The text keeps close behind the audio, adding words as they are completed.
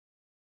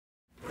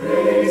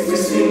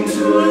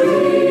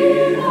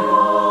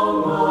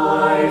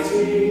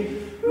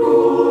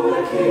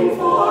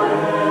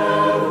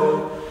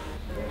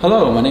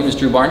Hello, my name is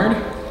Drew Barnard.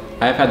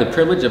 I have had the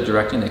privilege of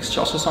directing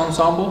Excelsis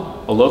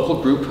Ensemble, a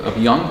local group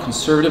of young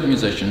conservative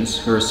musicians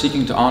who are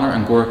seeking to honor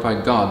and glorify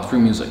God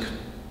through music.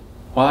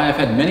 While I have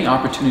had many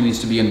opportunities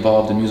to be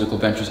involved in musical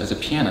ventures as a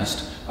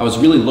pianist, I was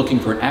really looking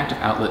for an active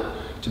outlet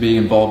to be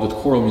involved with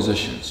choral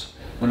musicians.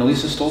 When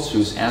Elisa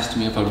Stoltzfus asked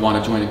me if I'd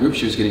want to join a group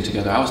she was getting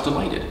together, I was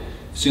delighted. It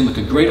seemed like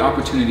a great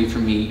opportunity for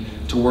me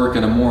to work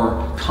in a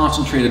more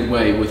concentrated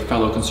way with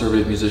fellow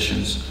conservative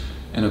musicians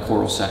in a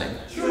choral setting.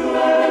 True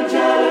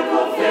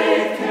evangelical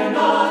faith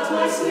cannot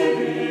lessly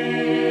be,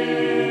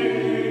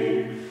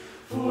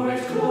 for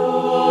it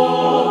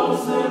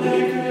clothes the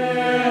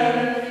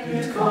naked,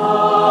 it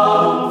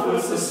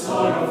comforts the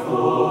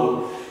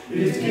sorrowful,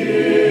 it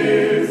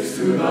gives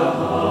to the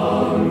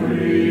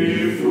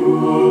hungry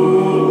food.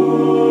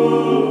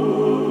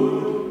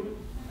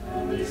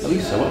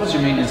 Elisa, what was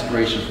your main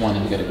inspiration for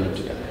wanting to get a group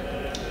together?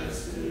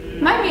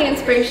 My main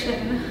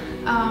inspiration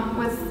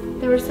was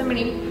there were so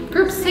many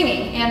groups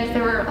singing, and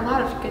there were a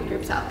lot of good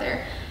groups out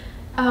there.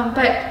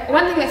 But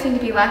one thing that seemed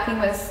to be lacking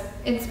was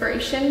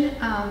inspiration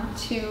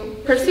to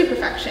pursue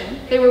perfection.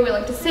 They were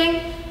willing to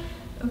sing,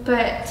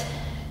 but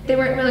they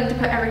weren't willing to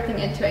put everything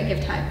into it and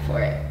give time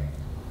for it.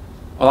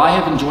 While I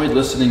have enjoyed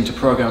listening to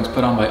programs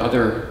put on by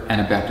other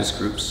Anabaptist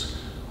groups,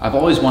 I've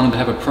always wanted to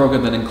have a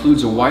program that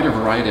includes a wider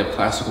variety of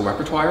classical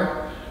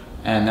repertoire,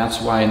 and that's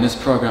why in this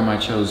program I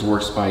chose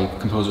works by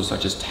composers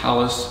such as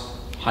Tallis,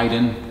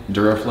 Haydn,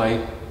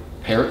 Duraflé,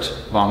 Pärt,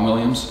 Vaughan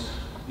Williams,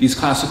 these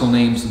classical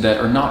names that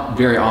are not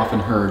very often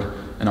heard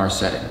in our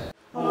setting.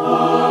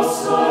 A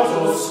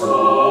subtle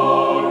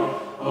score,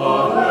 a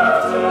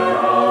laughter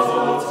out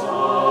of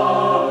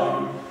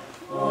time,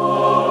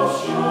 a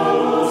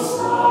shallow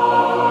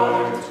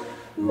start,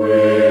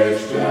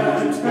 which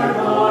dent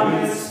upon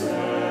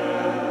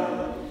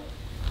itself.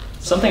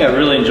 Something I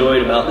really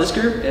enjoyed about this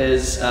group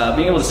is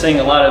being able to sing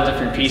a lot of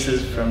different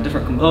pieces from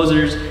different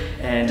composers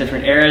and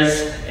different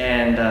eras,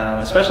 and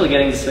especially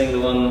getting to sing the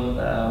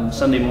one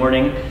Sunday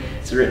Morning.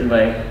 It's written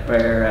by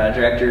our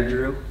director,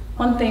 Drew.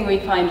 One thing we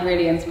find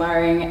really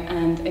inspiring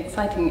and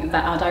exciting is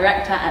that our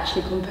director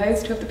actually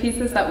composed two of the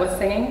pieces that we're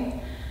singing.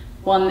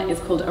 One is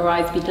called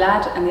Arise Be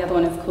Glad, and the other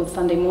one is called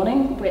Sunday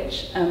Morning,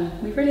 which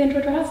we've really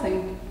enjoyed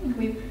rehearsing.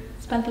 We've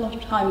spent a lot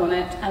of time on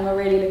it, and we're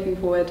really looking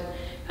forward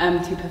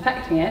to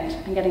perfecting it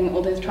and getting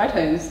all those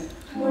tritones.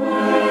 When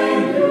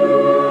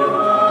you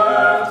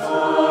have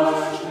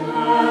touched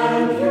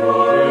and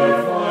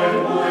purified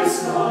my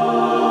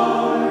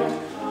sight,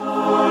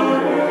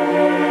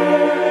 array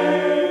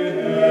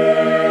me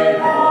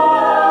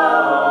crowned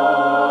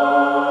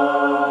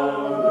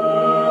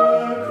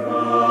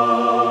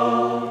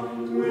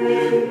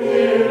with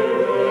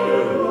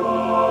mirror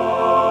light.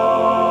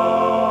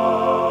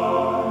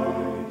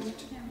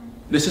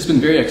 This has been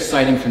very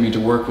exciting for me to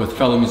work with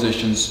fellow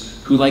musicians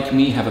who, like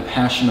me, have a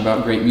passion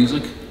about great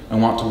music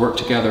and want to work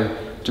together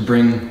to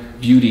bring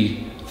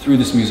beauty through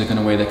this music in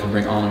a way that can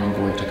bring honor and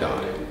glory to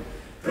God.